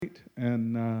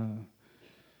and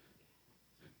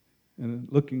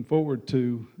looking forward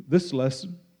to this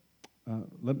lesson.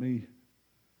 Let me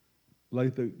lay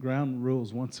the ground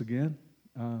rules once again.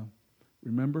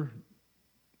 Remember,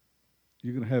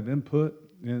 you're going to have input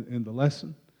in the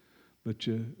lesson, but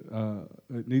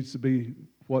it needs to be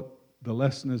what the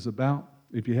lesson is about.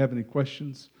 If you have any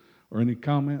questions or any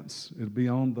comments, it'll be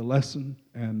on the lesson,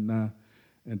 and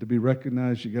to be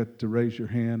recognized, you got to raise your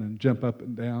hand and jump up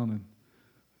and down and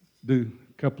do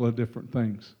a couple of different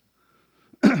things.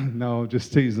 No,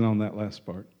 just teasing on that last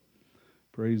part.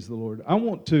 Praise the Lord. I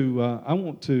want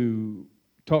to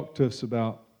talk to us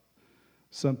about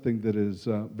something that is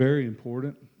very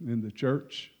important in the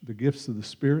church: the gifts of the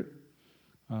Spirit.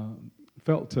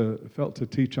 Felt to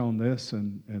teach on this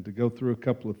and to go through a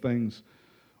couple of things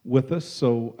with us.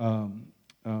 So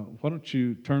why don't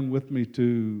you turn with me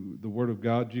to the Word of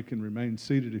God? You can remain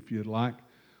seated if you'd like.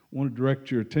 I want to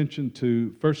direct your attention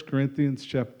to 1 Corinthians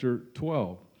chapter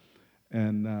 12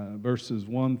 and verses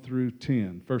 1 through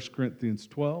 10. 1 Corinthians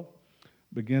 12,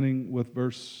 beginning with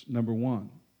verse number 1.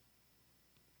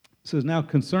 It says, "Now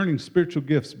concerning spiritual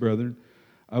gifts, brethren,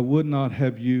 I would not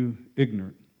have you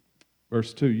ignorant."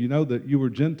 Verse 2, "You know that you were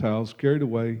Gentiles carried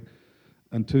away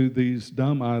unto these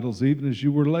dumb idols, even as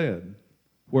you were led.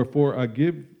 Wherefore I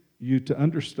give you to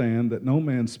understand that no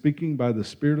man speaking by the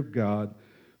Spirit of God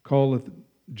calleth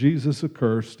Jesus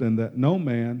accursed, and that no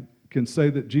man can say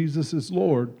that Jesus is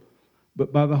Lord,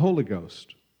 but by the Holy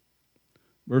Ghost."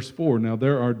 Verse 4, "Now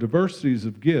there are diversities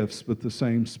of gifts, but the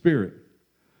same Spirit."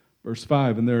 Verse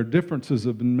 5, "And there are differences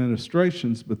of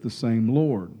administrations, but the same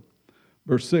Lord."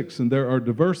 Verse 6, "And there are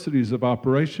diversities of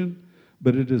operation,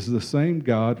 but it is the same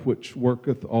God which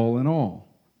worketh all in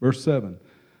all." Verse 7,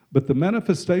 "But the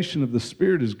manifestation of the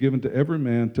Spirit is given to every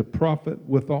man to profit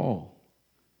withal."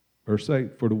 Verse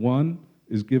 8, "For to one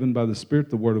is given by the Spirit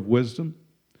the word of wisdom,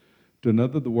 to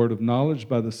another the word of knowledge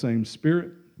by the same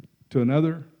Spirit, to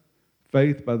another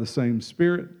faith by the same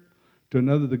Spirit, to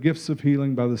another the gifts of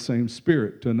healing by the same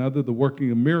Spirit, to another the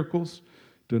working of miracles,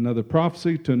 to another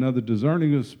prophecy, to another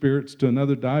discerning of spirits, to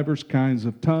another divers kinds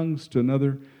of tongues, to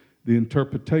another the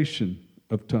interpretation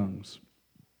of tongues."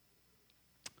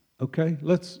 Okay,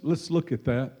 let's look at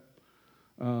that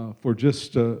for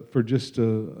just a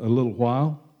little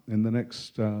while in the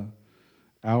next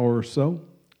hour or so.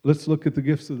 Let's look at the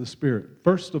gifts of the Spirit.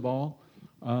 First of all,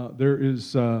 there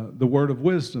is the word of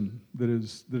wisdom that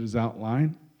is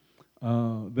outlined.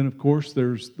 Then, of course,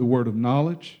 there's the word of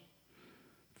knowledge,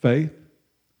 faith.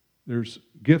 There's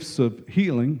gifts of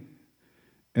healing,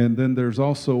 and then there's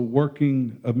also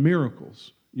working of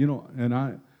miracles. You know,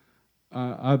 and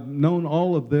I've known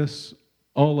all of this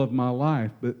all of my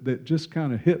life, but that just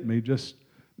kind of hit me just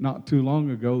not too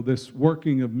long ago. This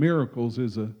working of miracles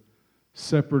is a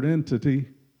separate entity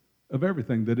of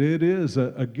everything, that it is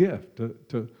a gift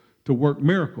to work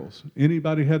miracles.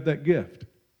 Anybody have that gift?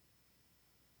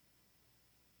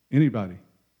 Anybody?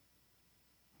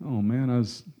 Oh man, I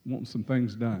was wanting some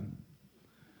things done.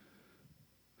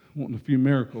 Wanting a few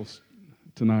miracles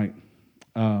tonight.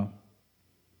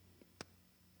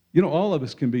 You know, all of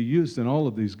us can be used in all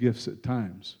of these gifts at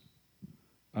times.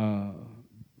 Of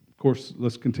course,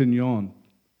 let's continue on.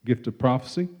 Gift of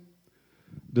prophecy,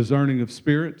 discerning of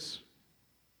spirits,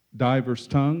 diverse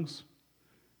tongues,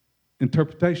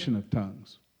 interpretation of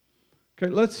tongues.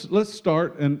 Okay, let's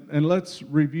start and let's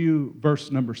review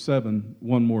verse number 7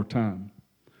 one more time.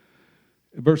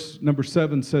 Verse number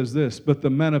 7 says this: "But the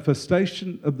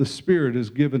manifestation of the Spirit is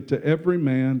given to every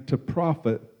man to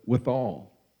profit withal."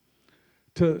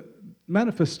 To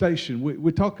manifestation,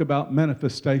 we talk about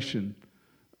manifestation,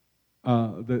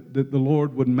 that the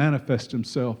Lord would manifest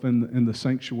Himself in the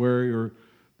sanctuary, or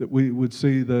that we would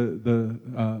see the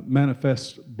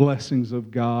manifest blessings of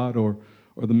God, or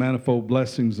the manifold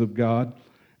blessings of God.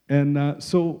 And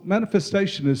so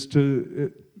manifestation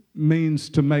it means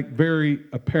to make very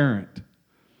apparent,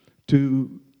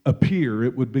 to appear.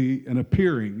 It would be an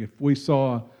appearing. If we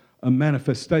saw a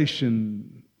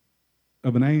manifestation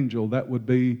of an angel, that would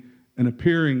be an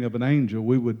appearing of an angel.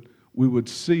 We would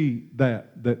see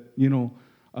that you know,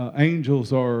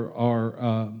 angels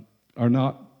are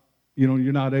not, you know,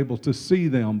 you're not able to see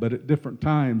them, but at different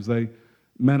times they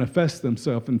manifest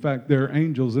themselves. In fact, there are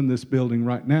angels in this building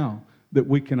right now that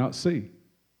we cannot see.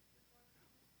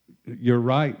 You're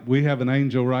right. We have an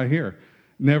angel right here.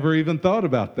 Never even thought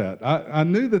about that. I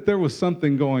knew that there was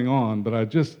something going on, but I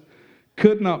just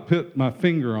could not put my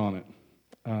finger on it.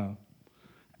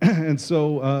 And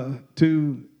so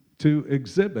to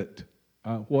exhibit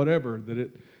whatever that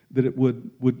it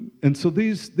would, and so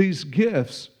these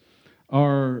gifts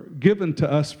are given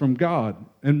to us from God.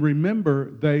 And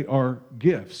remember, they are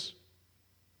gifts.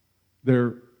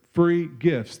 They're free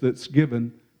gifts that's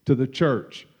given to the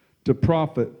church to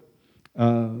profit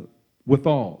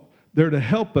withal. They're to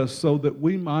help us so that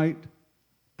we might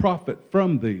profit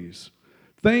from these.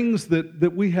 Things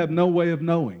that we have no way of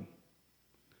knowing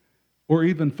or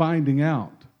even finding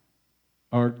out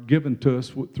are given to us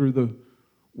through the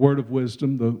word of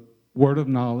wisdom, the word of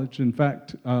knowledge. In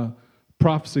fact,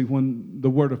 prophecy, when the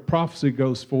word of prophecy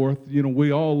goes forth,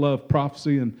 we all love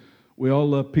prophecy, and we all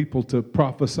love people to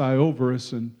prophesy over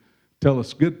us and tell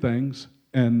us good things.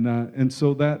 And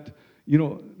so that,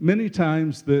 many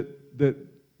times that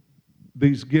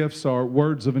these gifts are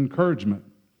words of encouragement,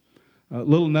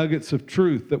 little nuggets of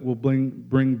truth that will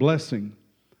bring blessing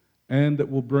and that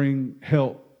will bring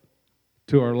help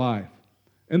to our life.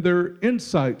 And they're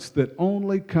insights that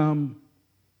only come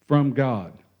from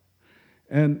God.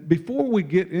 And before we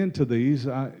get into these,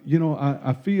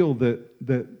 I feel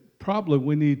that probably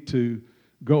we need to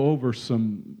go over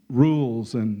some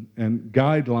rules and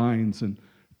guidelines and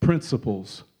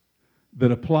principles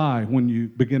that apply when you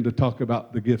begin to talk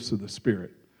about the gifts of the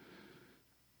Spirit.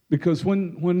 Because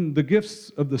when the gifts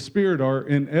of the Spirit are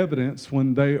in evidence,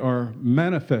 when they are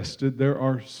manifested, there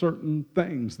are certain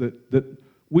things that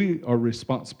we are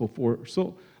responsible for.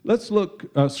 So let's look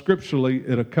scripturally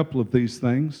at a couple of these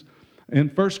things. In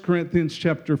 1 Corinthians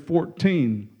chapter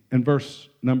 14 and verse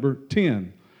number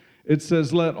 10, it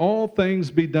says, "Let all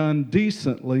things be done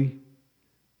decently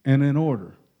and in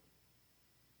order."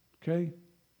 Okay?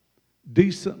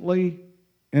 Decently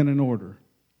and in order.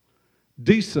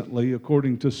 Decently,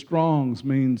 according to Strong's,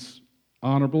 means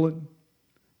honorably,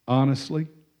 honestly,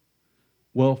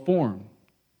 well-formed.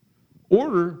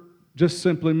 Order just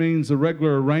simply means a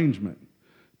regular arrangement,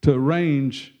 to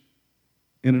arrange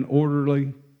in an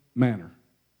orderly manner.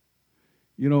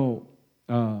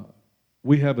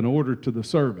 We have an order to the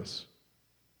service,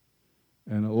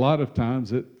 and a lot of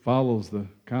times it follows the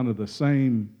kind of the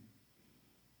same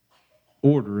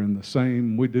order and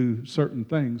we do certain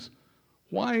things.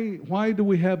 Why do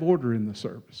we have order in the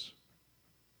service?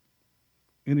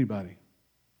 Anybody?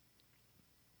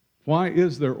 Why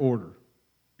is there order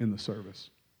in the service?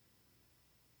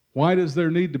 Why does there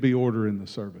need to be order in the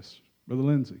service? Brother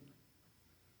Lindsay.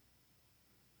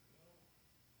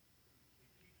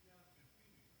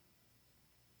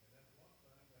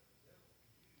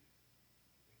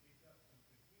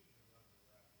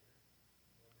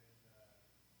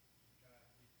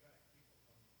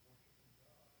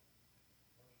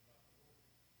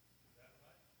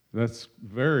 That's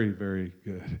very, very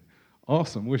good.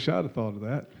 Awesome. Wish I'd have thought of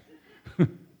that.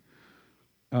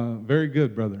 Very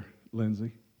good, Brother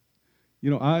Lindsay.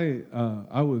 I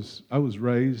was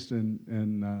raised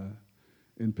in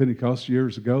Pentecost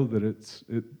years ago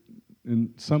that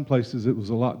in some places it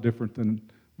was a lot different than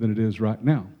it is right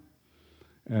now.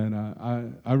 And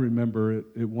I remember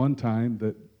at one time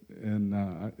that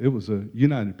it was a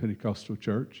United Pentecostal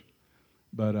church,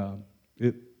 but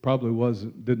it probably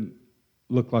didn't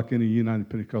look like any United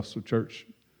Pentecostal church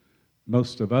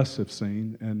most of us have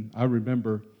seen. And I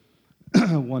remember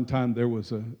one time there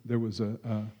was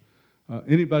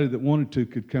anybody that wanted to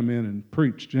could come in and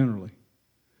preach generally.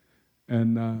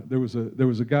 And there was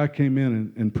a guy came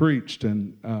in and preached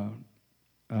and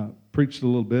preached a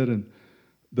little bit. And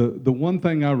the one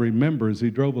thing I remember is he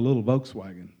drove a little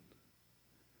Volkswagen,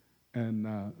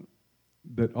 and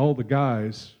that all the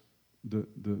guys,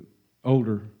 the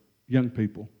older young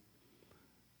people,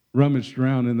 rummaged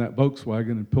around in that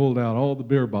Volkswagen and pulled out all the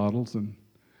beer bottles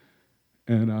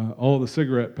and all the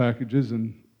cigarette packages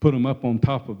and put them up on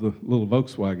top of the little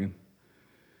Volkswagen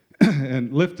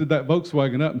and lifted that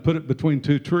Volkswagen up and put it between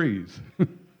two trees.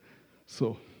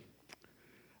 So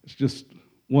it's just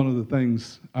one of the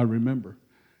things I remember.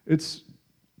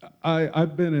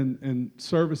 I've been in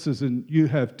services, and you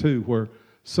have too, where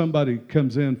somebody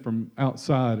comes in from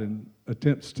outside and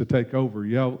attempts to take over.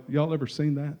 Y'all ever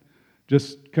seen that?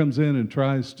 Just comes in and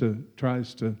tries to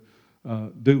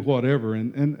do whatever,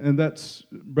 and that's,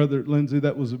 Brother Lindsay,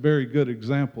 that was a very good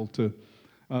example to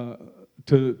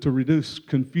reduce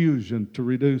confusion, to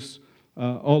reduce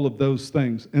all of those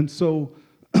things. And so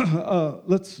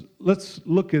let's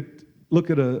look at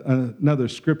another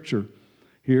scripture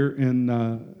here in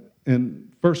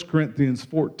 1 Corinthians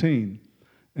 14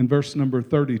 and verse number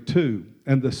 32.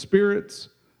 "And the spirits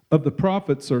of the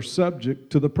prophets are subject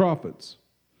to the prophets.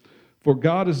 For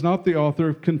God is not the author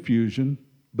of confusion,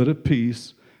 but of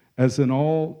peace, as in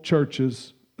all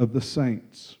churches of the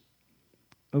saints."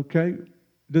 Okay?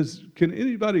 Can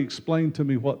anybody explain to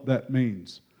me what that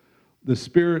means? The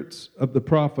spirits of the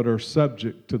prophet are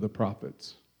subject to the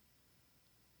prophets.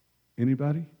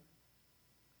 Anybody?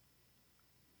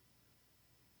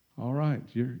 All right.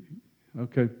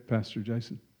 Okay, Pastor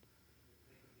Jason.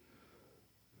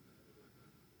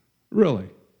 Really?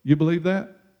 You believe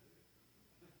that?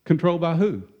 Controlled by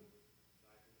who?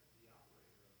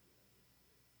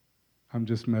 I'm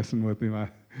just messing with him.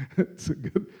 It's a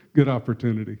good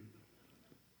opportunity.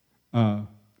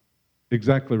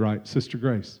 Exactly right. Sister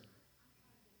Grace.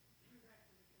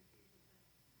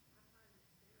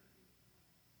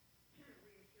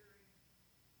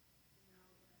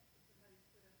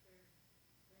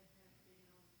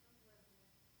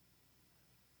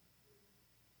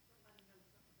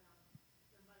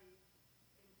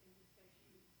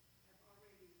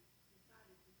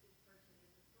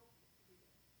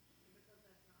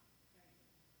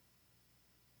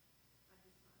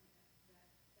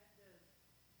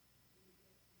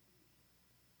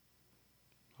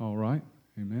 All right.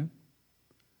 Amen.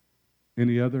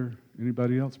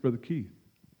 Anybody else? Brother Keith.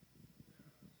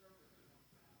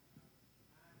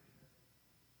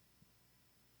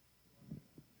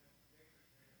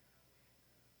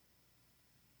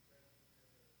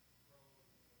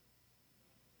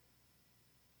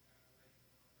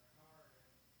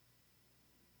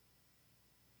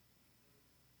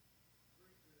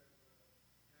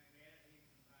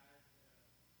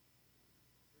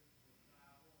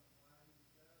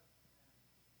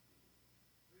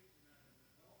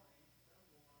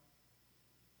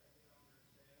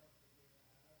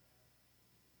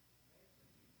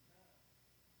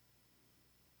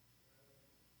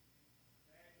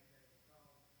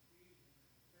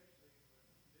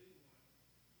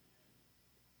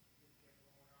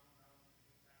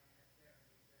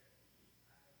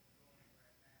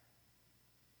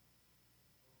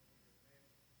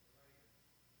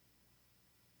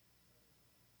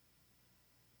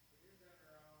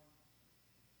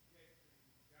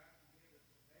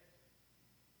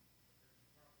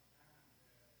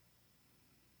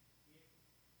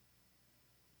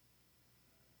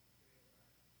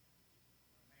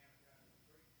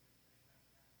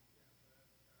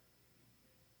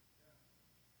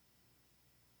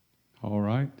 All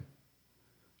right.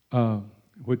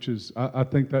 Which is, I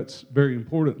think that's very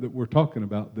important that we're talking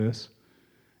about this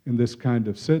in this kind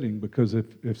of setting, because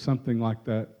if something like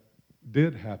that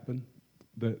did happen,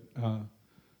 that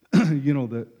you know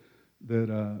that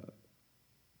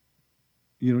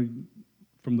you know,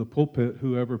 from the pulpit,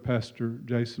 whoever, Pastor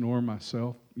Jason or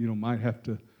myself, might have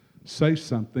to say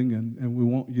something, and we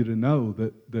want you to know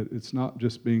that it's not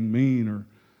just being mean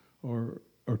or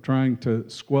trying to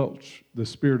squelch the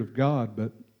Spirit of God,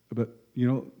 but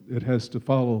it has to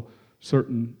follow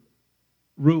certain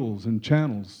rules and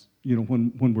channels,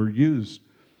 when we're used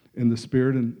in the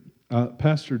Spirit. And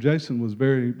Pastor Jason was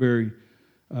very, very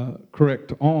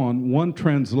correct on. One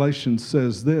translation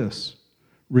says this: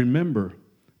 remember,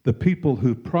 the people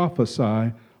who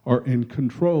prophesy are in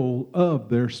control of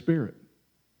their spirit.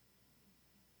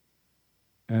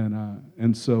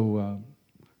 And so,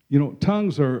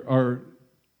 tongues are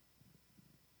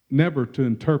never to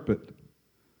interpret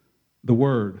the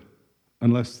word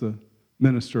unless the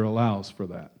minister allows for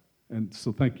that. And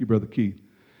so thank you, Brother Keith.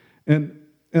 And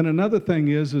another thing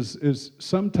is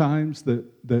sometimes that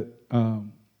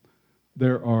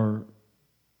there are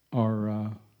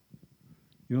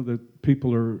that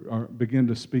people are begin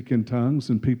to speak in tongues,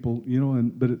 and people,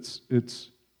 but it's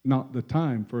not the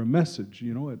time for a message,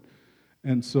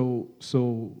 and so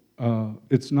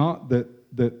it's not that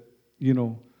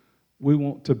we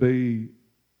want to be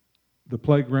the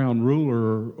playground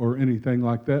ruler or anything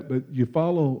like that, but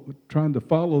trying to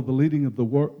follow the leading of the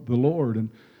Lord, and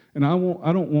I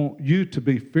don't want you to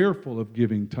be fearful of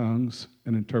giving tongues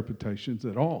and interpretations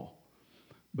at all,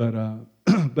 but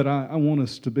I want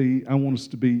us to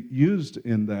be used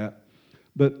in that,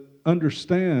 but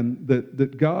understand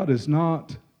that God is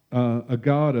not a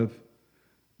God of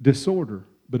disorder,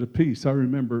 but of peace. I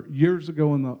remember years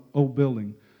ago in the old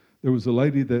building, there was a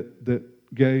lady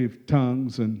that gave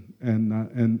tongues and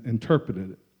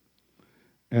interpreted it.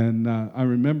 And I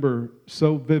remember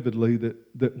so vividly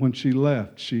that when she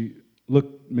left, she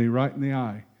looked me right in the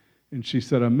eye, and she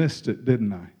said, "I missed it,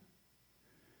 didn't I?"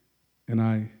 And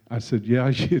I said, "Yeah,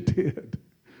 you did.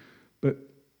 But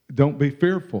don't be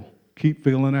fearful. Keep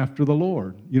feeling after the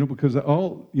Lord, because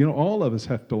all of us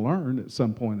have to learn at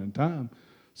some point in time.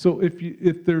 So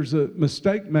if there's a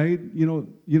mistake made,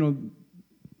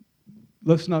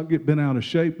 let's not get bent out of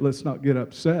shape. Let's not get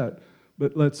upset.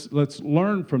 But let's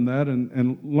learn from that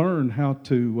and learn how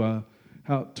to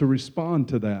respond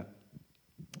to that.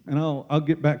 And I'll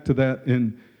get back to that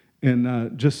in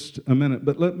just a minute.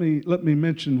 But let me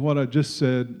mention what I just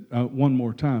said one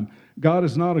more time. God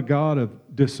is not a God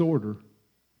of disorder,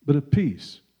 but of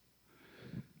peace.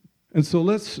 And so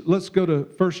let's go to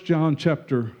 1 John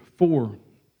chapter 4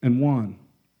 and 1.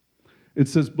 It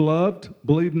says, "Beloved,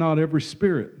 believe not every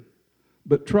spirit,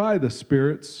 but try the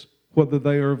spirits, whether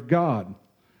they are of God,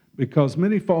 because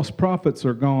many false prophets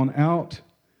are gone out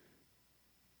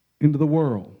into the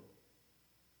world."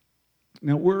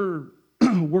 Now we're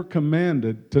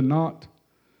commanded to not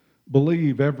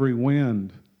believe every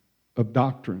wind of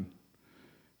doctrine.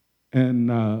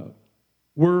 And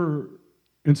we're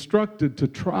instructed to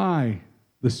try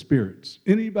the spirits.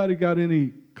 Anybody got any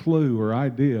clue or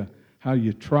idea how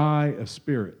you try a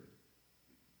spirit?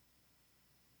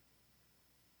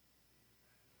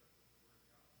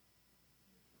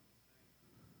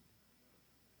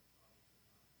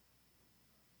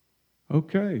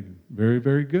 Okay, very,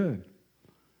 very good.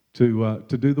 To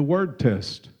do the word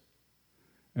test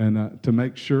and to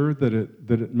make sure that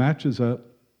it matches up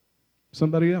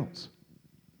somebody else.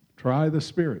 Try the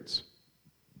spirits.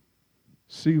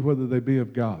 See whether they be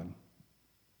of God.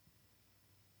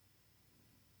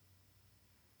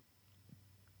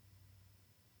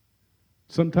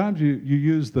 Sometimes you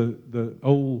use the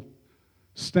old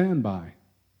standby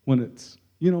when it's,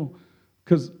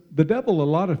 because the devil a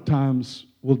lot of times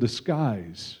will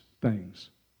disguise things.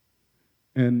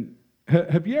 And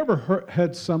have you ever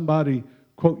had somebody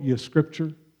quote you a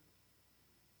scripture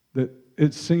that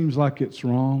it seems like it's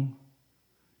wrong?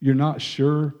 You're not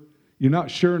sure. You're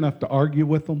not sure enough to argue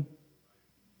with them.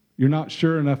 You're not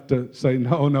sure enough to say,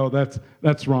 no,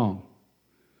 that's wrong.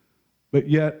 But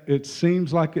yet it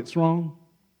seems like it's wrong.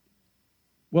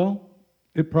 Well,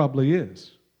 it probably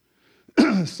is.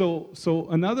 So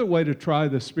another way to try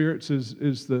the spirits is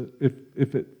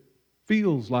if it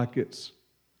feels like it's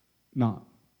not.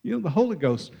 The Holy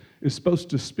Ghost is supposed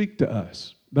to speak to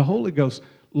us. The Holy Ghost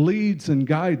leads and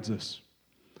guides us.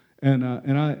 And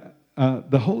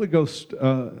the Holy Ghost,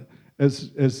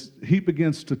 as He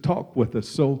begins to talk with us.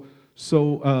 So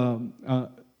a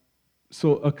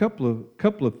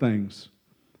couple of things.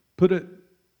 Put it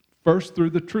first through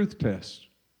the truth test.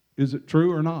 Is it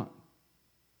true or not?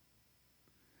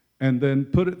 And then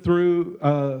put it through,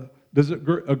 does it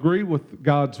agree with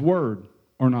God's word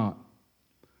or not?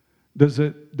 Does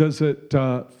it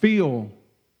feel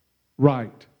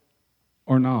right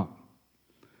or not?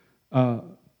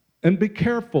 And be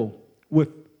careful with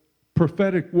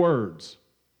prophetic words.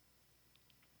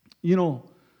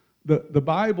 The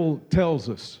Bible tells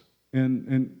us,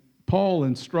 and Paul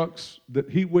instructs that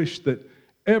he wished that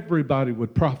everybody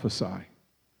would prophesy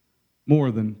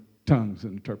more than tongues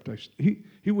and interpretation.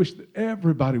 He wished that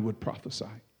everybody would prophesy.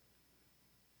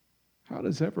 How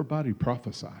does everybody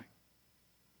prophesy?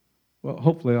 Well,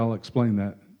 hopefully I'll explain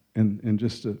that in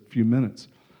just a few minutes.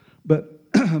 But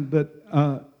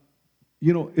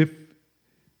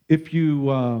if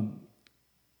you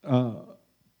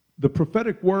the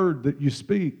prophetic word that you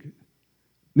speak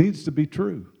needs to be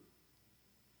true.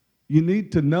 You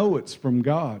need to know it's from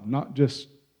God, not just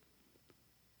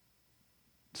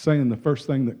saying the first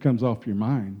thing that comes off your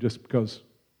mind just because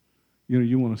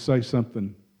you want to say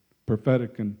something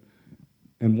prophetic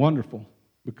and wonderful,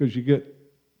 because you get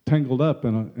tangled up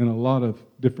in a lot of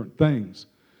different things.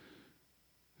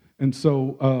 And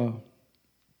so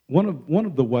one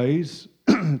of the ways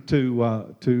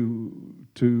to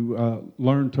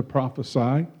learn to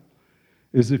prophesy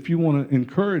is, if you want to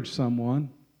encourage someone,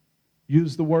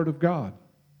 use the Word of God.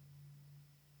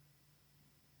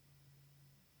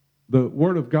 The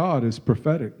Word of God is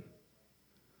prophetic.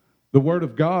 The Word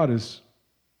of God is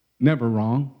never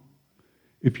wrong.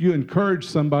 If you encourage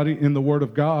somebody in the Word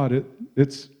of God,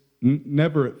 it's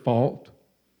never at fault.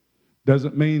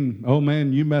 Doesn't mean, oh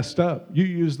man, you messed up. You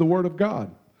use the Word of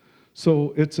God.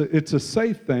 So it's a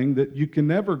safe thing that you can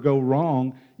never go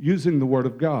wrong using the Word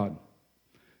of God.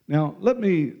 Now, let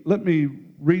me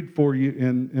read for you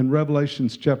in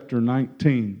Revelations chapter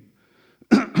 19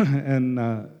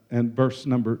 and verse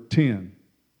number 10.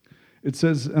 It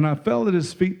says, "And I fell at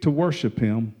his feet to worship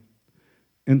him,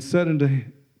 and said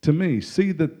unto me,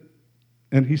 see that,"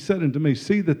 and he said unto me,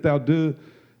 "See that thou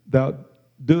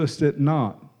doest it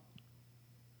not.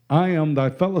 I am thy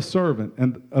fellow servant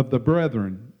and of the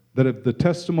brethren that have the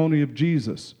testimony of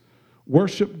Jesus.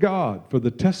 Worship God, for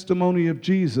the testimony of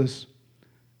Jesus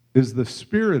is the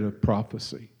spirit of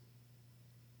prophecy."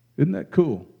 Isn't that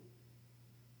cool?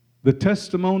 The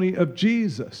testimony of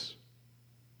Jesus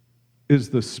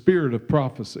is the spirit of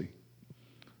prophecy.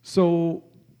 So,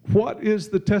 what is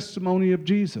the testimony of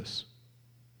Jesus?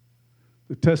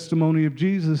 The testimony of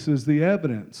Jesus is the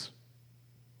evidence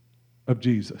of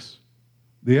Jesus.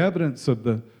 The evidence of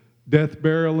the death,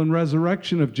 burial, and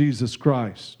resurrection of Jesus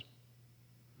Christ.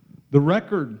 The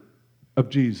record of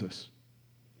Jesus.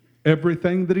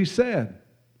 everything that he said,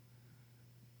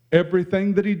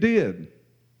 everything that he did,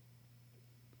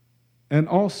 and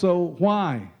also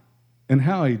why and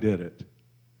how he did it.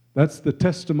 That's the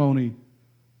testimony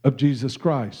of Jesus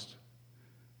Christ.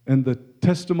 And the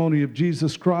testimony of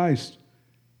Jesus Christ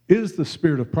is the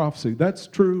spirit of prophecy. That's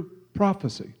true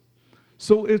prophecy.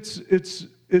 So it's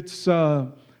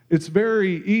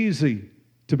very easy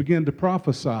to begin to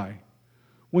prophesy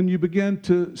when you begin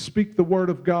to speak the word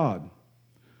of God,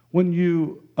 when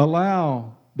you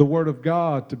allow the word of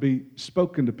God to be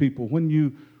spoken to people, when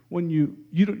you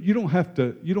don't have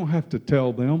to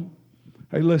tell them,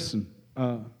 hey, listen,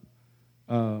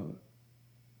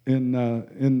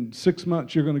 in 6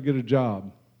 months you're going to get a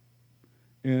job.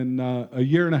 In a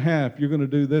year and a half you're going to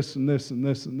do this and this and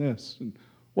this and this. And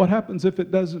what happens if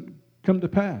it doesn't come to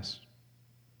pass?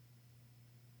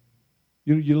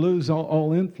 You lose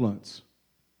all influence.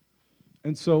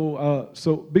 And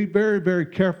so be very, very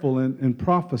careful in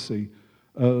prophecy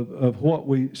of what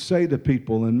we say to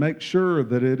people, and make sure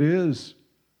that it is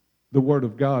the Word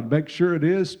of God. Make sure it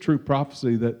is true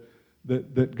prophecy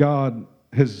that God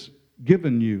has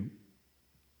given you.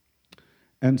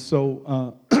 And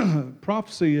so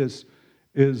prophecy is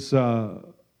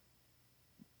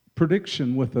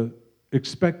prediction with an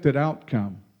expected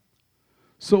outcome.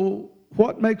 So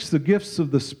what makes the gifts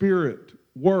of the Spirit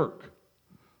work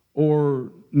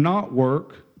or not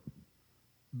work,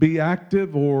 be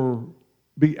active or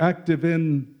be active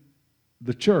in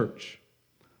the church?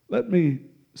 Let me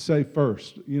say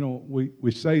first,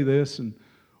 we say this and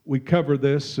we cover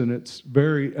this, and it's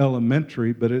very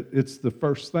elementary, but it's the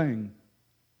first thing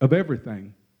of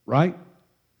everything, right?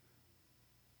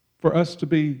 For us to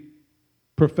be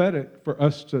prophetic, for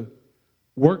us to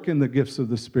work in the gifts of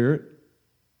the Spirit,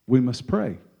 we must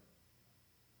pray.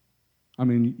 I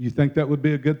mean, you think that would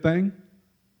be a good thing?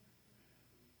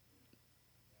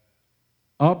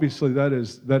 Obviously, that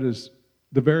is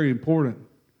the very important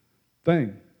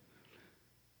thing.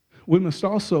 We must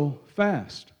also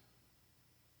fast.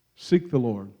 Seek the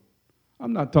Lord.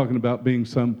 I'm not talking about being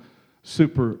some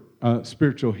super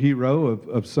spiritual hero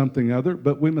of something other,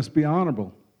 but we must be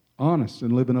honorable, honest,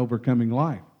 and live an overcoming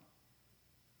life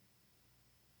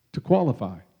to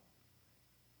qualify.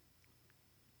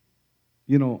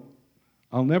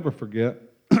 I'll never forget.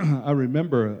 I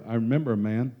remember a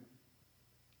man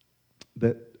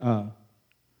that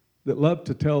loved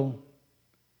to tell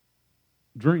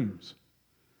dreams,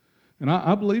 and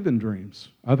I believe in dreams.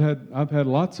 I've had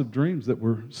lots of dreams that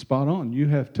were spot on. You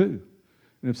have too.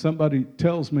 And if somebody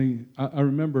tells me, I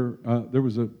remember there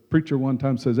was a preacher one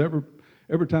time says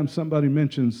every time somebody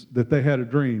mentions that they had a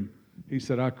dream, he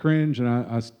said, I cringe and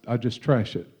I just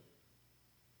trash it.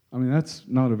 I mean, that's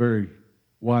not a very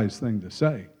wise thing to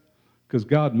say, because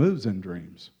God moves in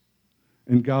dreams,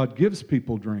 and God gives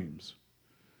people dreams.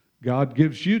 God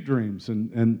gives you dreams,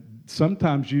 and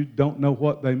sometimes you don't know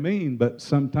what they mean, but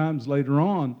sometimes later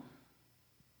on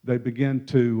they begin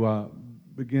to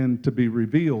be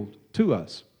revealed to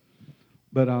us.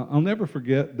 But I'll never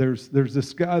forget. There's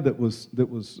this guy that was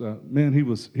man. He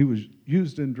was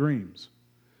used in dreams,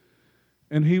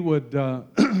 and he would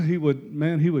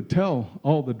tell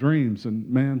all the dreams, and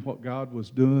man, what God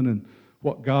was doing and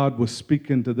what God was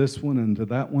speaking to this one and to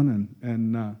that one,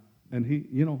 and he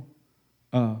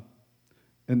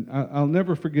and I'll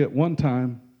never forget one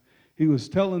time he was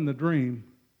telling the dream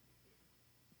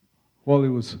while he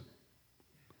was.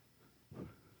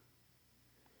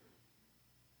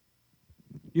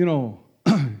 You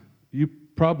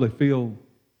probably feel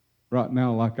right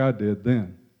now like I did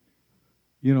then.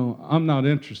 I'm not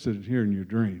interested in hearing your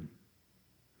dream.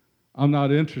 I'm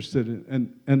not interested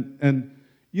in, and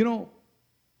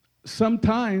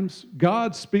sometimes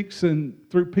God speaks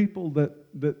through people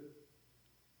that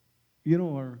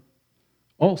are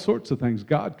all sorts of things.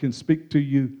 God can speak to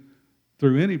you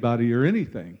through anybody or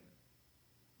anything,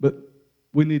 but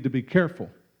we need to be careful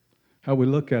how we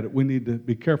look at it. We need to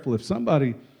be careful. If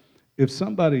somebody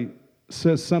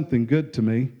says something good to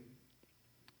me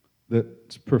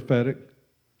that's prophetic,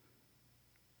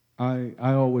 I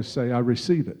always say I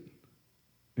receive it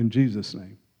in Jesus'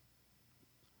 name.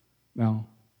 Now,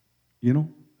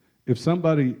 if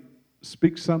somebody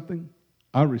speaks something,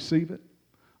 I receive it.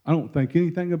 I don't think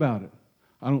anything about it.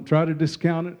 I don't try to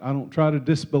discount it. I don't try to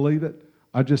disbelieve it.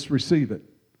 I just receive it,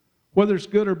 whether it's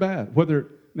good or bad.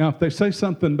 Now, if they say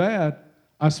something bad,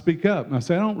 I speak up and I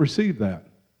say, I don't receive that.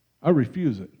 I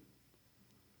refuse it.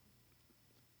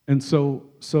 And so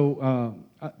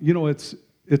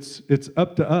it's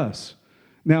up to us.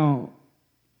 Now,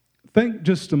 think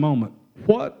just a moment.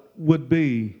 What would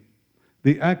be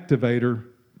the activator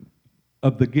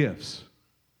of the gifts?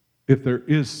 if there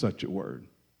is such a word?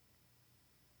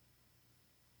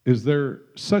 Is there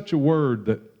such a word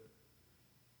that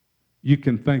you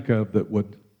can think of that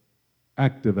would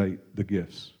activate the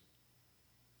gifts?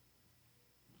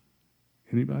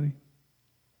 Anybody?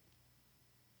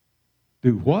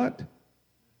 Do what?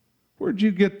 Where'd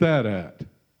you get that at?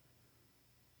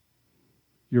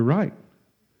 You're right.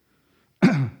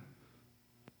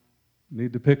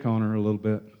 Need to pick on her a little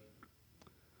bit.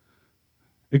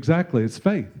 Exactly, it's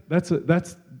faith. That's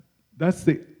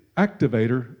the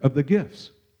activator of the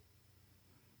gifts.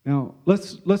 Now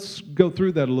let's go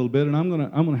through that a little bit, and I'm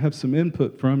gonna have some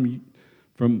input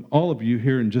from all of you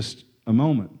here in just a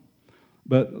moment.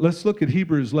 But let's look at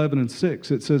Hebrews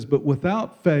 11:6. It says, "But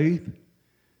without faith,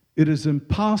 it is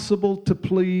impossible to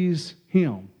please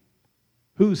Him."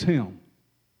 Who's Him?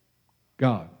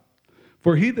 God.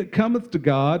 "For he that cometh to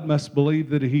God must believe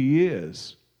that He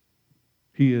is."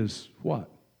 He is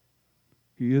what?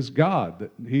 He is God.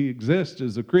 That He exists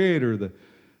as the Creator,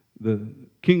 the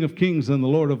King of Kings and the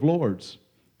Lord of Lords.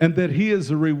 And that He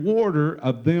is a rewarder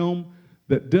of them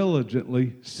that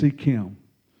diligently seek Him.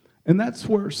 And that's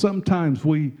where sometimes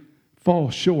we fall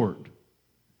short.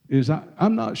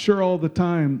 I'm not sure all the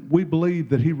time we believe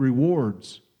that He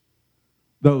rewards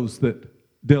those that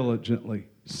diligently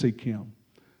seek Him.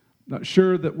 Not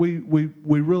sure that we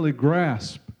really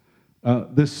grasp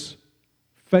this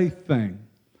faith thing.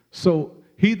 So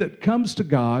he that comes to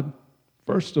God,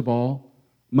 first of all,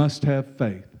 must have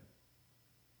faith.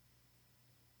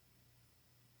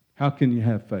 How can you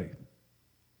have faith?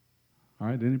 All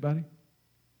right, anybody?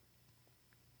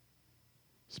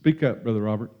 Speak up, Brother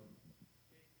Robert.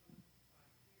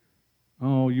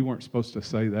 Oh, you weren't supposed to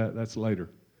say that. That's later.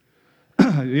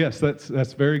 Yes,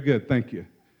 that's very good. Thank you.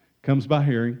 Comes by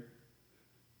hearing.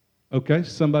 Okay,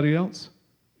 somebody else?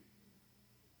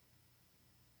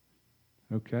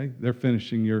 Okay, they're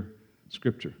finishing your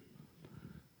scripture.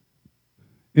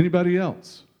 Anybody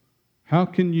else? How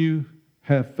can you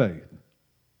have faith?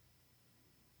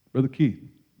 Brother Keith.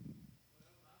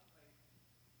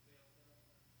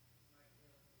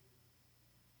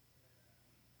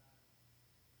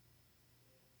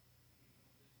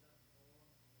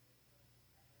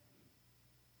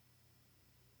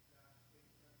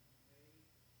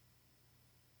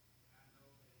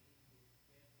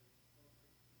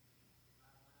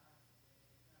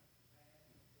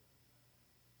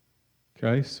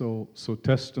 Okay, so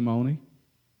testimony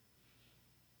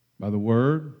by the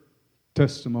word,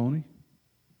 testimony.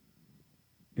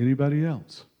 Anybody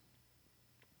else?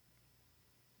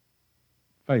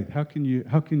 Faith. How can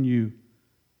you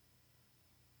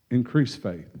increase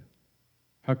faith?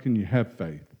 How can you have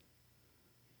faith?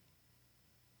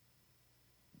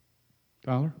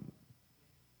 Tyler?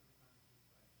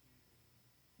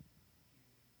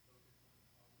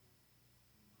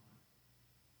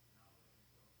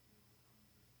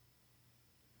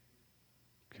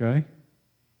 Okay.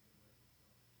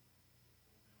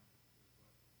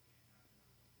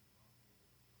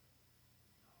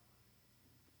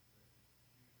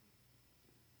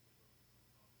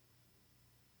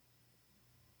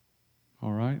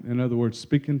 All right. In other words,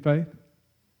 speak in faith.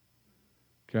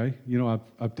 Okay. You know,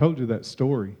 I've told you that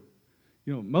story.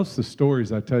 You know, most of the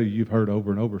stories I tell you, you've heard over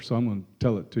and over, so I'm going to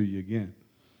tell it to you again.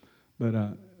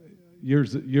 But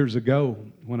years ago,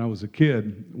 when I was a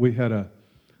kid, we had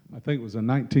I think it was a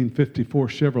 1954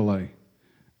 Chevrolet,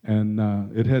 and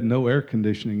it had no air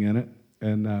conditioning in it.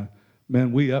 And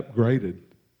man, we upgraded,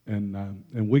 and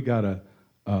we got a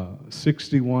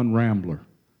 61 Rambler.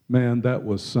 Man, that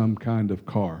was some kind of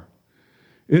car.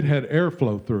 It had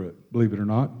airflow through it, believe it or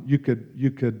not. You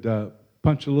could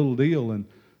punch a little deal, and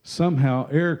somehow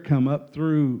air come up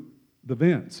through the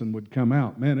vents and would come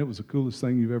out. Man, it was the coolest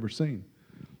thing you've ever seen.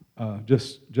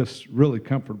 Just really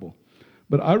comfortable.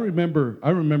 But I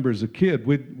remember as a kid,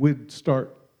 we'd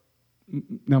start.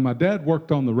 Now my dad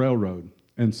worked on the railroad,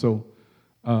 and so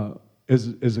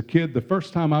as a kid, the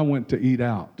first time I went to eat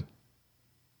out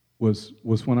was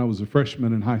when I was a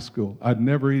freshman in high school. I'd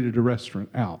never eaten at a restaurant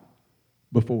out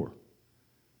before,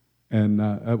 and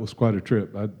that was quite a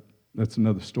trip. That's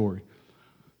another story.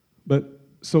 But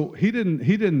so he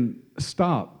didn't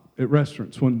stop at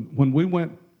restaurants when we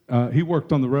went. He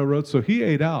worked on the railroad, so he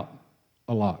ate out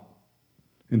a lot,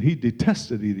 and he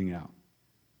detested eating out.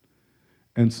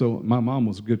 And so my mom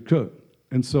was a good cook,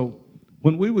 and so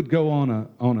when we would go on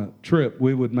a trip,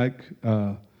 we would make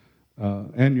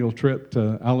annual trip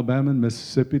to Alabama and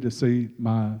Mississippi to see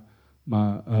my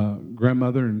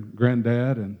grandmother and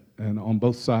granddad and on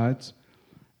both sides.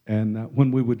 And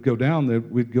when we would go down there,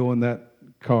 we'd go in that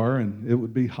car, and it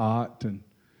would be hot, and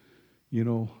you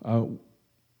know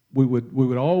we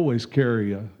would always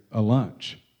carry a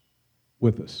lunch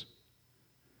with us.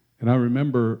 And I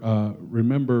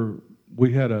remember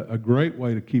we had a great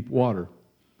way to keep water.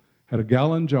 Had a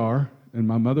gallon jar, and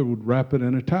my mother would wrap it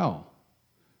in a towel,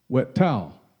 wet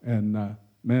towel. And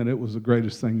man, it was the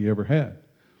greatest thing you ever had.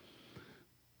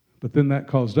 But then that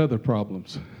caused other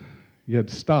problems. You had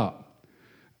to stop.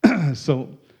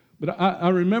 But I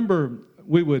remember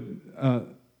we would,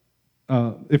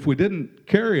 if we didn't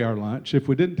carry our lunch, if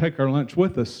we didn't take our lunch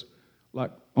with us,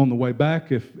 like on the way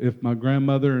back, if my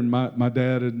grandmother and my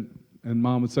dad and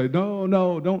mom would say,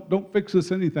 no, don't fix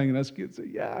us anything, and us kids say,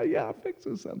 yeah, fix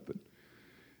us something.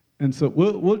 And so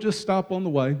we'll just stop on the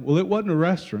way. Well, it wasn't a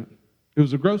restaurant; it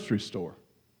was a grocery store.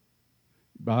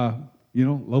 Buy a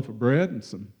loaf of bread and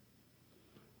some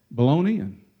bologna,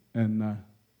 and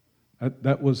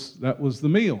that was the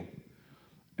meal.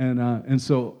 And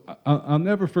so I'll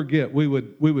never forget. We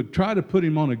would try to put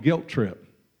him on a guilt trip.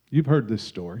 You've heard this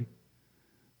story.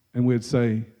 And we'd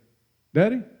say,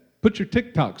 Daddy, put your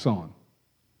TikToks on.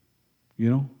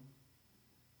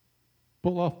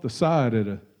 Pull off the side at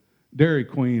a Dairy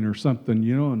Queen or something,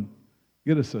 and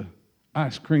get us a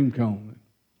ice cream cone.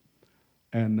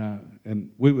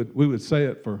 And we would say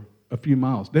it for a few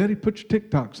miles. Daddy, put your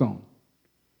TikToks on.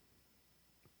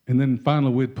 And then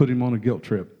finally we'd put him on a guilt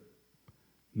trip.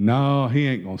 No, he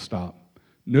ain't going to stop.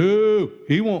 No,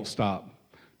 he won't stop.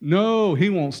 No, he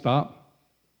won't stop.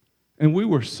 And we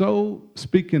were so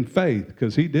speaking faith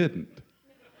because he didn't.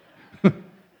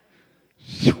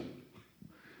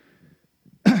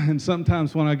 And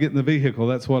sometimes when I get in the vehicle,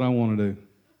 that's what I want to do.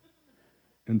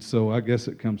 And so I guess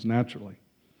it comes naturally.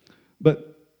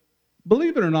 But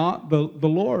believe it or not, the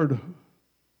Lord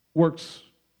works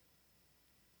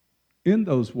in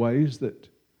those ways that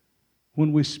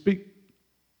when we speak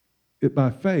it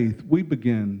by faith, we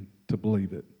begin to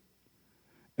believe it.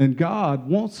 And God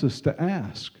wants us to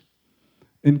ask.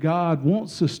 And God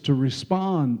wants us to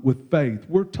respond with faith.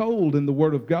 We're told in the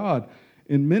Word of God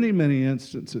in many, many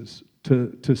instances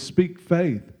to speak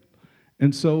faith.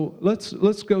 And so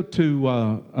let's go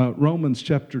to Romans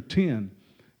chapter 10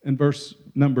 and verse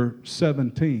number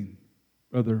 17,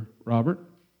 Brother Robert.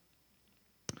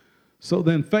 So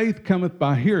then faith cometh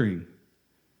by hearing,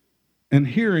 and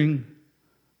hearing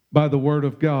by the Word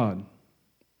of God.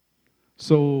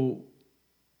 So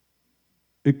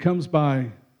it comes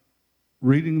by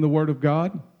reading the Word of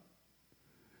God.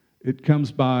 It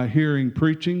comes by hearing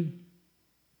preaching,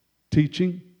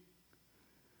 teaching.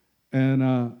 And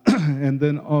and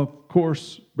then, of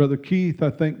course, Brother Keith, I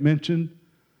think, mentioned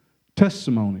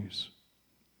testimonies.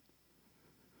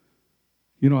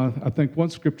 I think one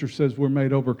scripture says we're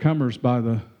made overcomers by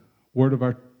the word of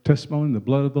our testimony, the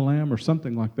blood of the Lamb, or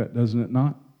something like that, doesn't it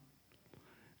not?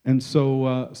 And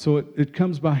so it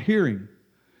comes by hearing.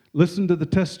 Listen to the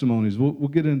testimonies. We'll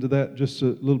get into that just a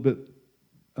little bit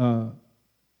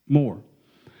more.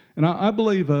 And I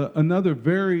believe another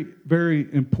very,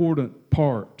 very important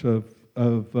part of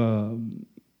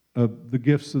the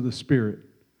gifts of the Spirit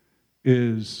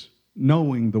is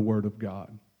knowing the Word of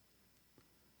God.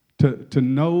 To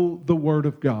know the Word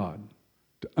of God,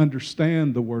 to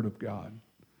understand the Word of God,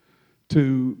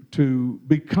 to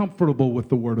be comfortable with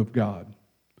the Word of God.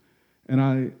 And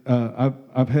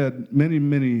I've had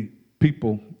many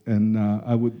people, and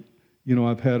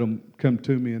I've had them come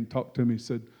to me and talk to me.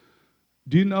 Said,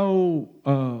 "Do you know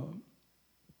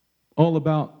all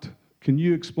about? Can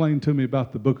you explain to me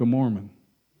about the Book of Mormon?"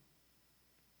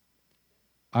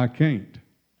 I can't.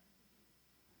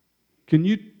 Can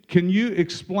you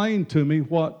explain to me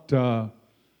what the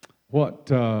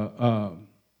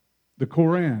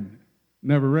Koran?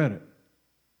 Never read it.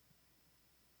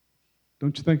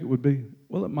 Don't you think it would be?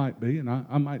 Well, it might be, and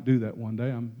I might do that one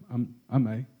day. I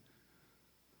may.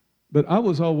 But I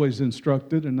was always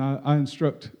instructed, and I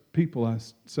instruct people. I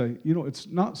say, it's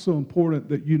not so important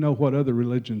that you know what other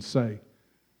religions say.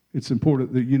 It's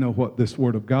important that you know what this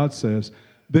Word of God says.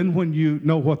 Then when you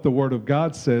know what the Word of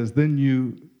God says, then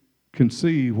you can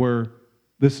see where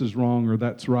this is wrong or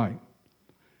that's right.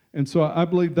 And so I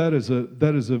believe that is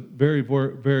a very,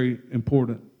 very, very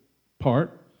important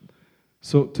part.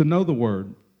 So to know the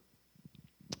Word.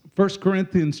 1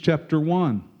 Corinthians chapter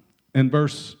 1 and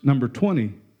verse number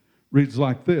 20 reads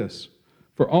like this: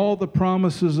 "For all the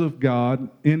promises of God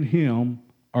in Him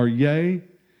are yea,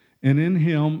 and in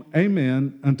Him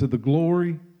amen, unto the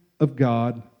glory of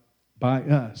God by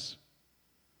us."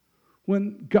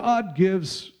 When God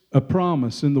gives a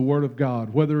promise in the Word of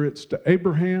God, whether it's to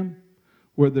Abraham,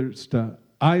 whether it's to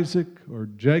Isaac or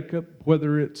Jacob,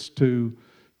 whether it's to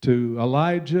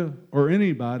Elijah or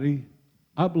anybody,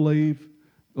 I believe,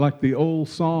 like the old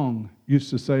song used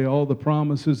to say, all the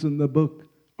promises in the book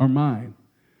are mine.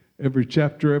 Every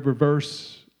chapter, every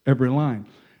verse, every line.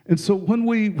 And so when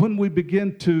we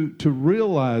begin to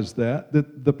realize that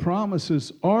the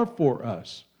promises are for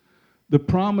us, the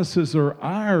promises are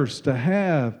ours to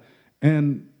have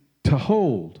and to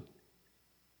hold.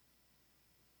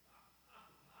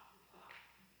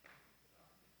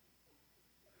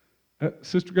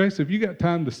 Sister Grace, have you got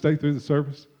time to stay through the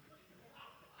service?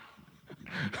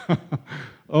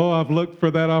 Oh, I've looked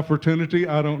for that opportunity.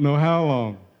 I don't know how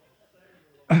long.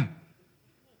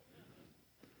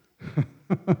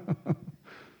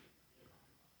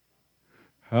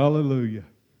 Hallelujah.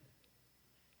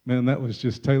 Man, that was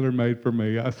just tailor-made for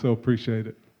me. I so appreciate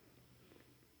it.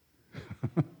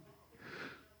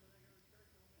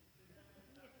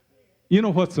 You know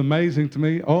what's amazing to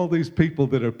me? All these people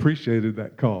that appreciated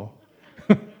that call.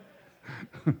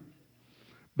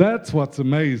 That's what's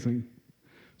amazing.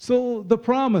 So the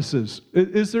promises,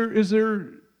 is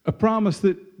there a promise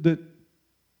that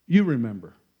you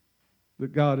remember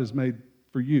that God has made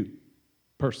for you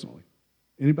personally?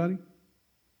 Anybody?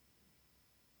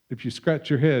 If you scratch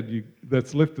your head,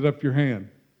 that's lifted up your hand.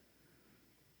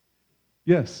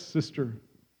 Yes, sister.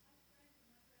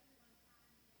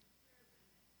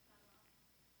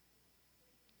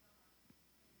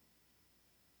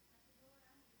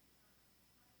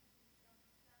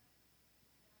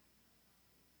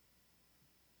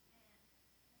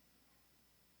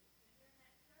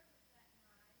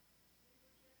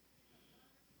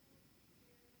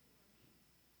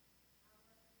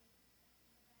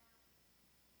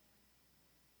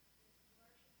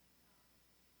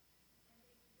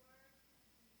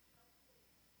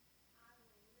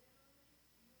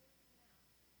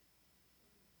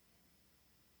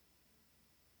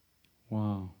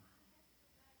 Wow.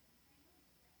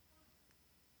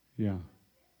 Yeah.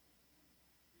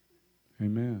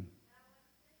 Amen.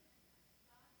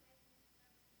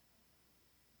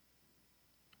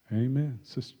 Amen.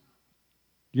 Sister.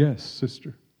 Yes,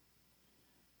 sister.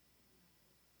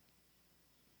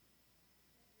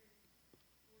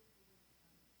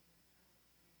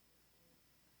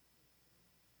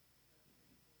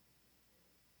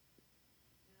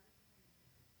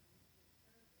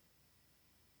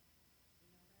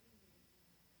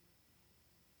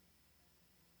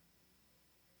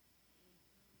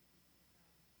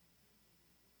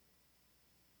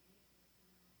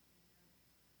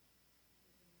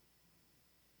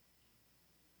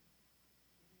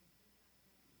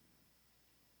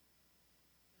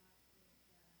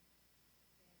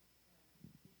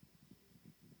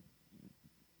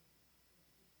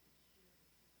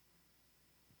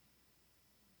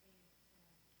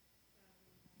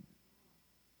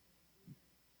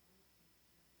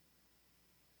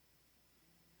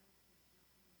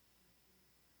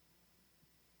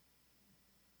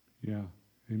 Yeah.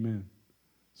 Amen.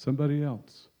 Somebody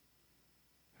else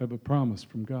have a promise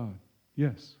from God.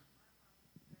 Yes.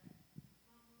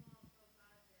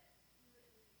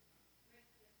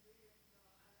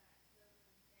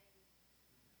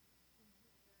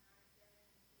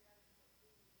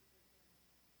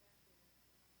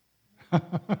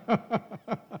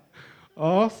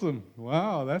 Awesome.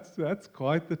 Wow, that's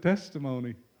quite the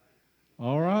testimony.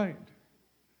 All right.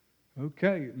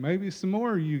 Okay, maybe some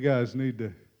more of you guys need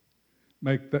to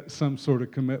make that some sort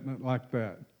of commitment like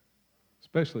that,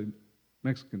 especially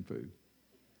Mexican food.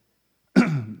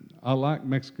 I like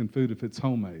Mexican food if it's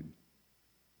homemade.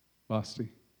 Basti.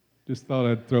 Just thought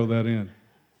I'd throw that in.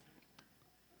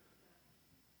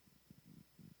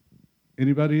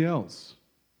 Anybody else?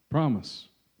 Promise.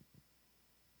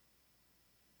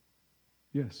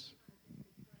 Yes.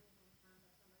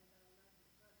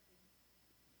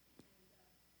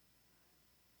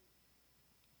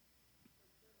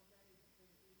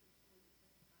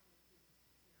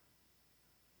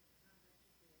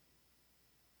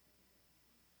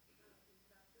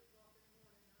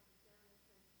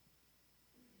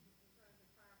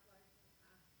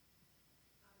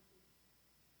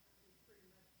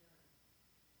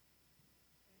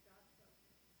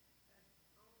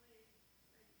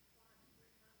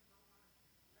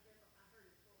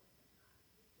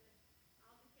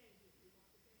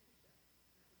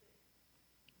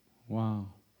 Wow.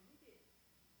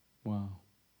 Wow.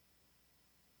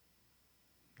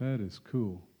 That is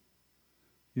cool.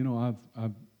 You know,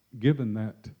 I've given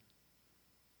that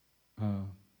uh,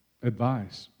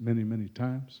 advice many, many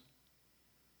times,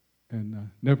 and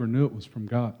never knew it was from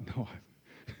God. No,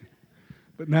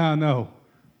 but now I know.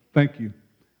 Thank you.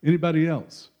 Anybody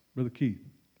else? Brother Keith.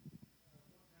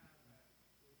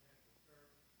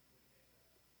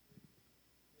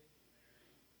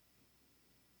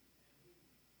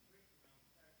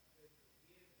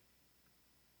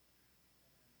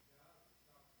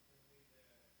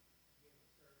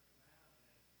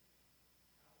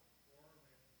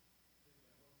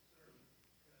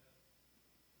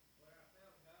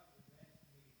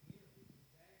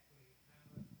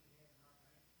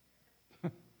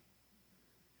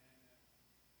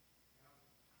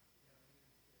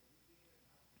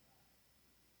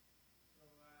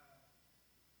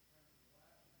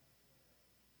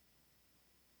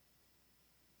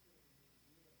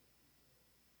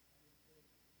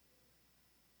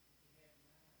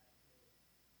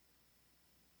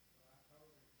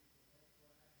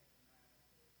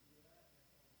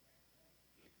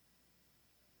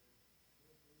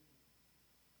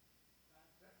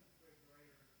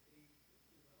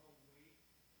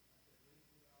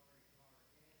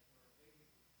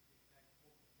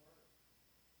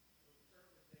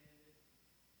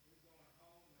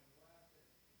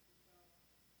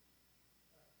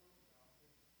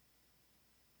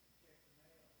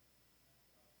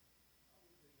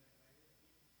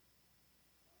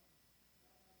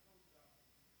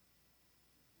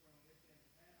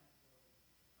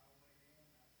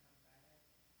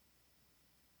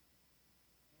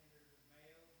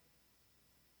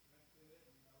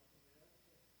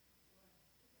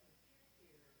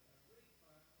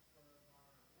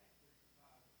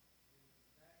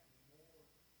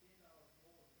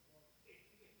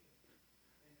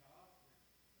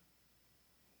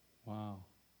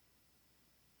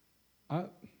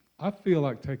 I feel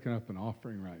like taking up an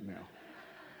offering right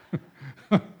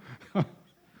now.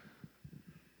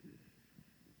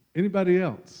 Anybody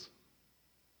else?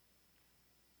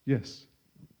 Yes.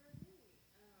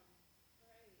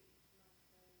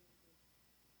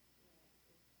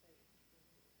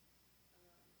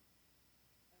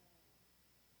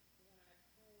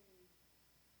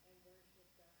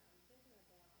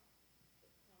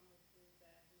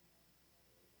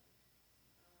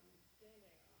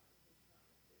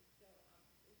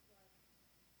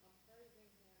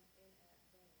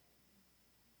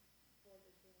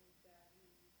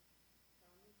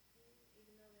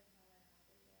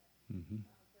 Mm-hmm.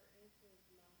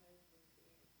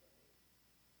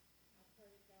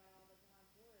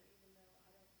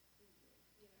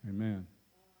 Amen.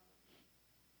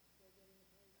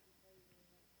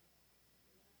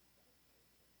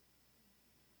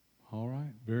 All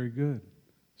right, very good.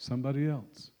 Somebody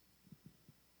else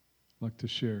like to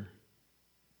share?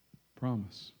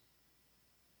 Promise.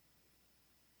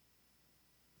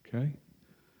 Okay.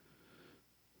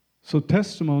 So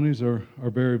testimonies are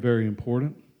very, very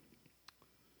important.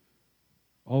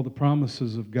 All the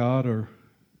promises of God are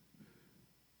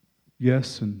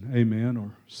yes and amen,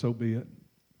 or so be it.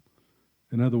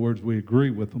 In other words, we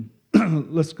agree with them.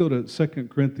 Let's go to 2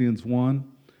 Corinthians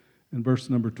 1 and verse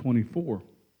number 24.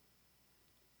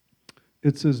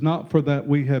 It says, "Not for that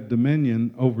we have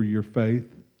dominion over your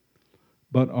faith,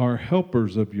 but are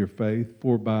helpers of your faith,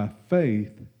 for by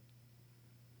faith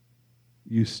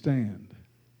you stand."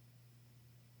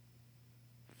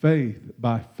 Faith,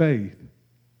 by faith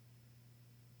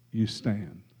you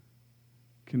stand.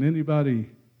 Can anybody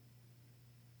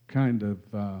kind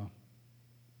of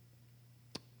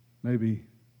maybe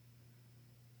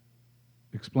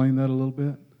explain that a little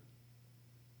bit?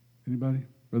 Anybody?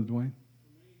 Brother Dwayne?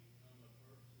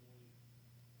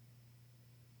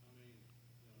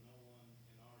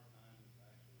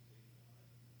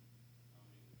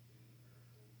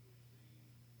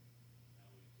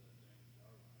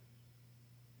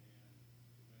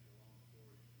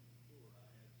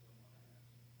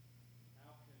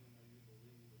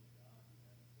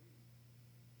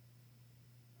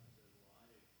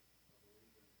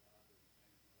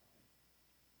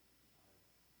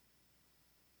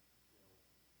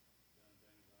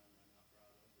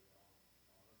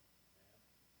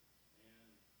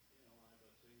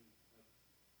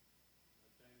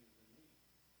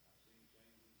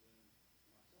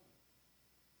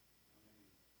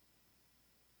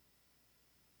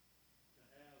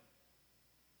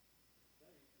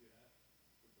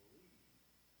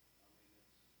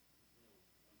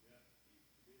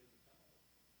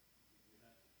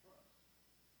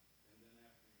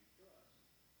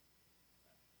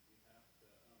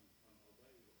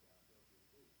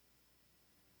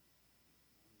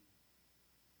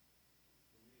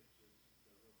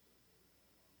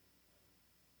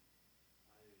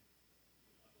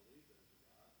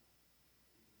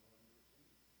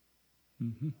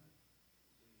 Mm-hmm.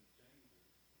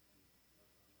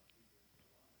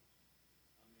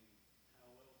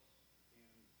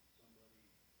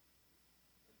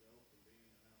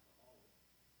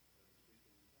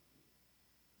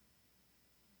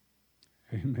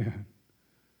 Amen.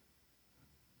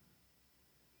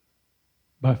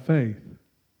 By faith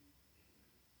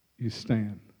you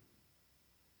stand.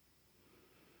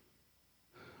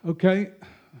 Okay.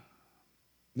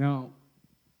 Now,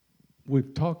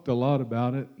 we've talked a lot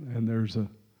about it, and there's a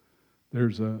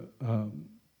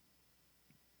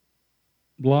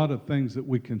lot of things that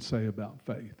we can say about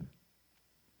faith,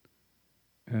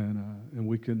 and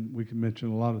we can mention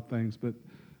a lot of things, but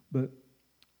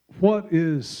what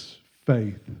is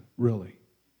faith really?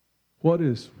 What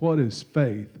is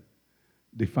faith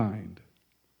defined?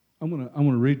 I'm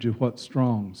gonna read you what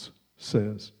Strong's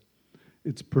says.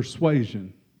 It's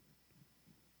persuasion,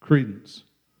 credence,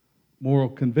 moral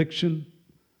conviction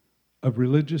of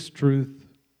religious truth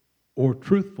or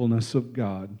truthfulness of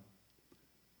God,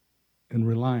 and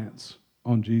reliance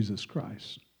on Jesus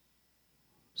Christ.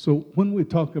 So when we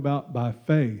talk about by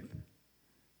faith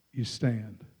you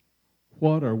stand,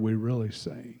 what are we really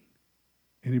saying?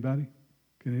 Anybody?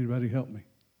 Can anybody help me?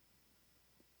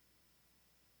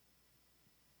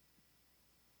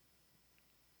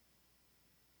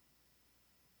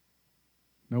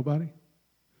 Nobody?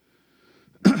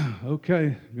 Okay,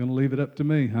 I'm going to leave it up to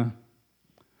me, huh?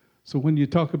 So when you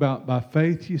talk about by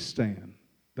faith you stand,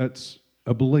 that's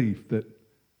a belief that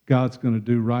God's going to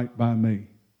do right by me.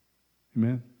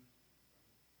 Amen?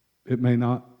 It may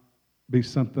not be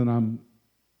something I'm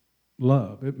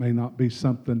love. It may not be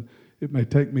something, it may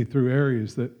take me through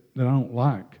areas that I don't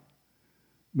like. It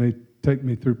may take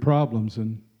me through problems,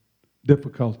 and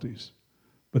difficulties.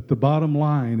 But the bottom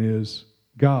line is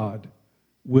God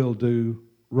will do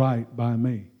right by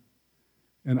me.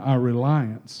 And our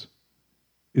reliance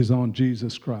is on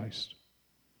Jesus Christ.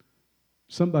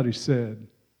 Somebody said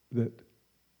that,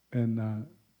 and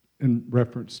in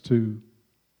reference to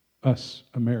us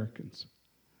Americans,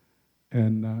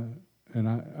 and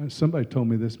somebody told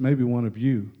me this, maybe one of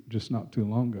you, just not too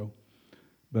long ago,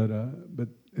 but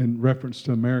in reference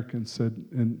to Americans, said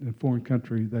in a foreign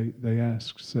country, they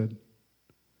asked, said,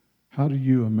 how do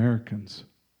you Americans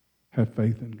have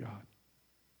faith in God?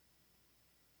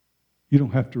 You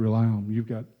don't have to rely on them. You've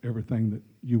got everything that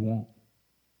you want.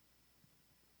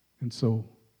 And so,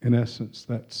 in essence,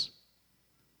 that's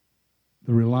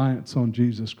the reliance on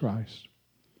Jesus Christ,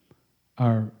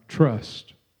 our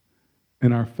trust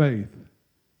and our faith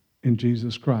in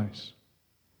Jesus Christ.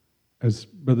 As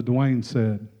Brother Dwayne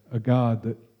said, a God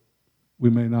that we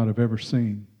may not have ever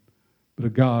seen, but a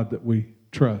God that we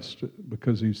trust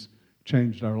because He's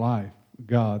changed our life, a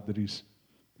God that He's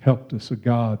helped us, a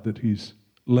God that He's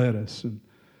led us, and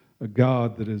a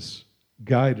God that has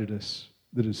guided us,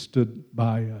 that has stood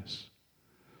by us.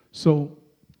 So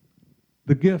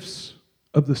the gifts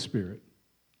of the Spirit,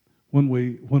 when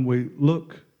we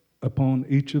look upon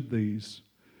each of these,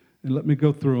 and let me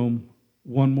go through them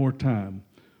one more time.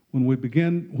 When we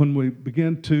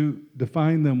begin to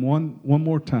define them one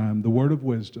more time, the word of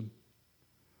wisdom,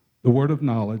 the word of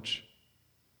knowledge,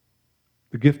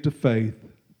 the gift of faith,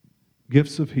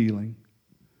 gifts of healing,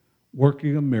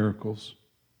 working of miracles,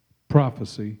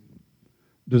 prophecy,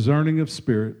 discerning of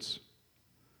spirits,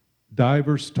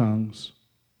 diverse tongues,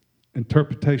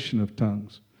 interpretation of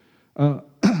tongues.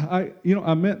 I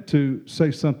meant to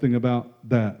say something about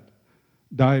that,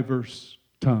 diverse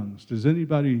tongues. Can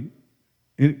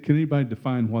anybody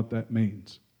define what that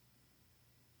means?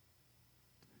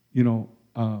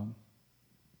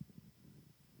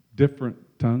 Different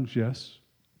tongues, yes.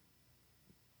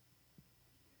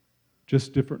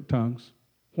 Just different tongues.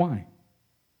 Why?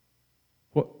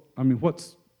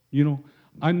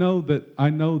 I know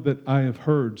that I have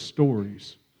heard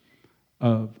stories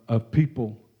of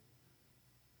people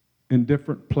in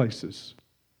different places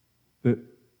that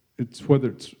whether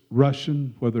it's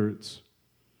Russian, whether it's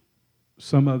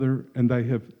some other, and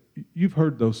you've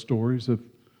heard those stories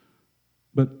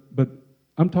but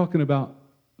I'm talking about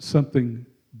something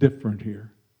different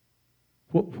here.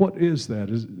 What is that?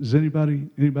 Is anybody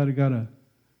got an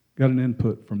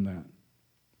input from that?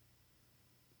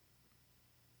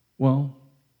 Well,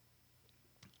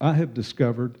 I have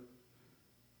discovered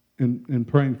in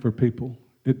praying for people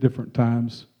at different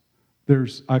times,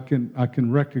 I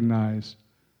can recognize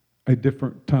a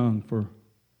different tongue for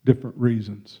different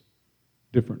reasons,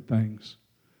 different things.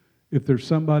 If there's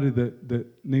somebody that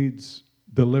needs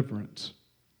deliverance,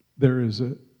 there is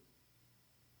I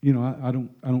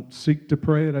don't seek to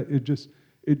pray it.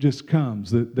 It just comes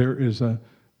that there is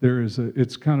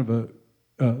it's kind of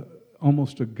a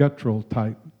almost a guttural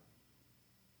type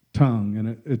tongue,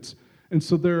 and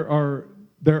so there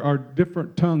are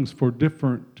different tongues for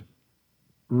different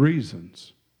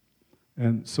reasons.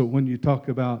 And so when you talk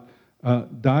about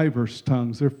diverse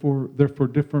tongues, they're for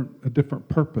a different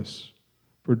purpose,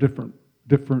 for different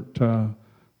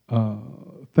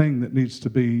thing that needs to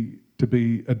be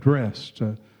addressed,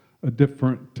 a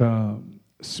different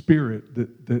spirit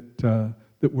that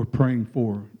we're praying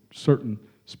for, certain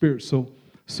spirits.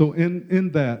 So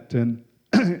in that and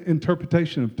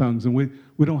interpretation of tongues, and we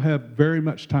don't have very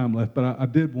much time left, but I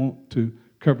did want to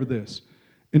cover this.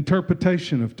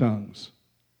 Interpretation of tongues.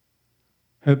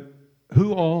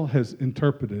 Who all has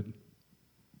interpreted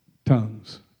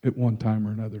tongues at one time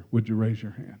or another? Would you raise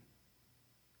your hand?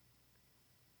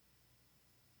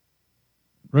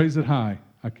 Raise it high.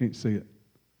 I can't see it.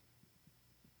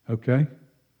 Okay?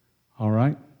 All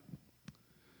right.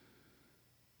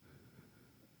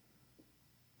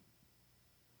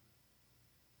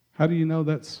 How do you know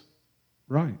that's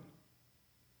right?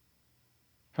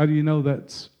 How do you know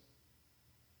that's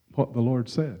what the Lord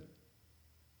said?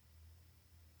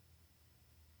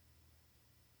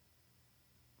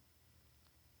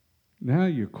 Now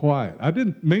you're quiet. I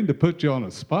didn't mean to put you on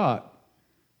a spot.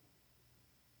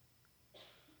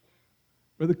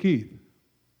 Brother Keith,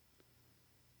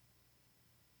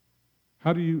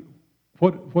 what do you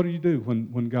do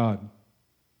when God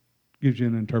gives you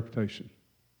an interpretation?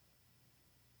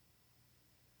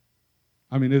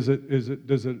 I mean, does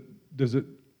it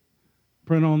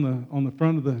print on the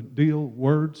front of the deal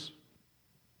words?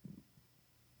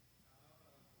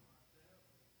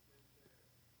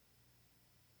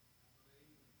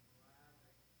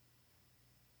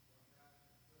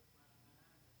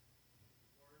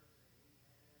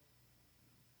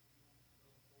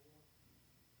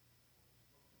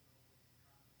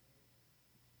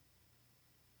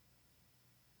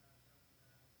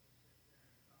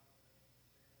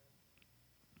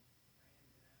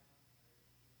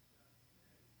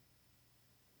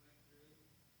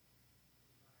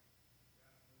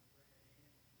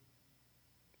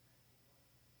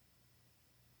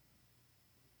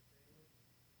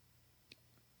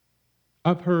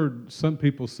 I've heard some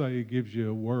people say it gives you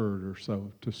a word or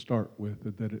so to start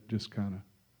with, that it just kind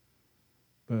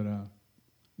of,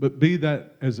 but be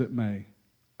that as it may,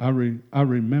 I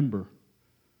remember,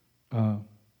 I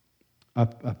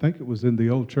think it was in the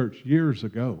old church years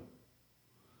ago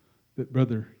that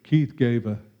Brother Keith gave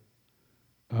I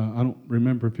don't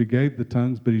remember if he gave the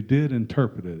tongues, but he did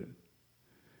interpret it.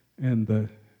 And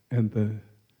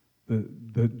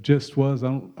the gist was, I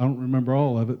don't remember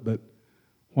all of it, but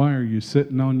why are you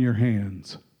sitting on your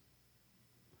hands?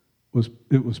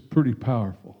 It was pretty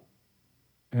powerful.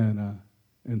 And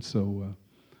so,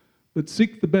 but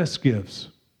seek the best gifts.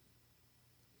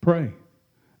 Pray.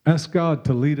 Ask God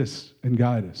to lead us and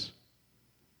guide us.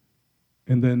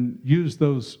 And then use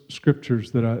those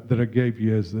scriptures that I gave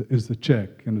you as the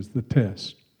check and as the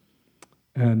test.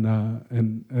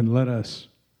 And let us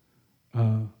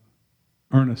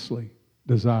earnestly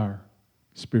desire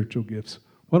spiritual gifts.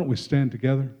 Why don't we stand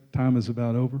together? Time is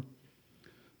about over.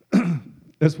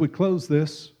 As we close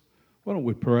this, why don't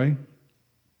we pray?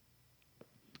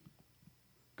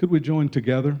 Could we join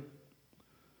together?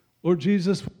 Lord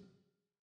Jesus,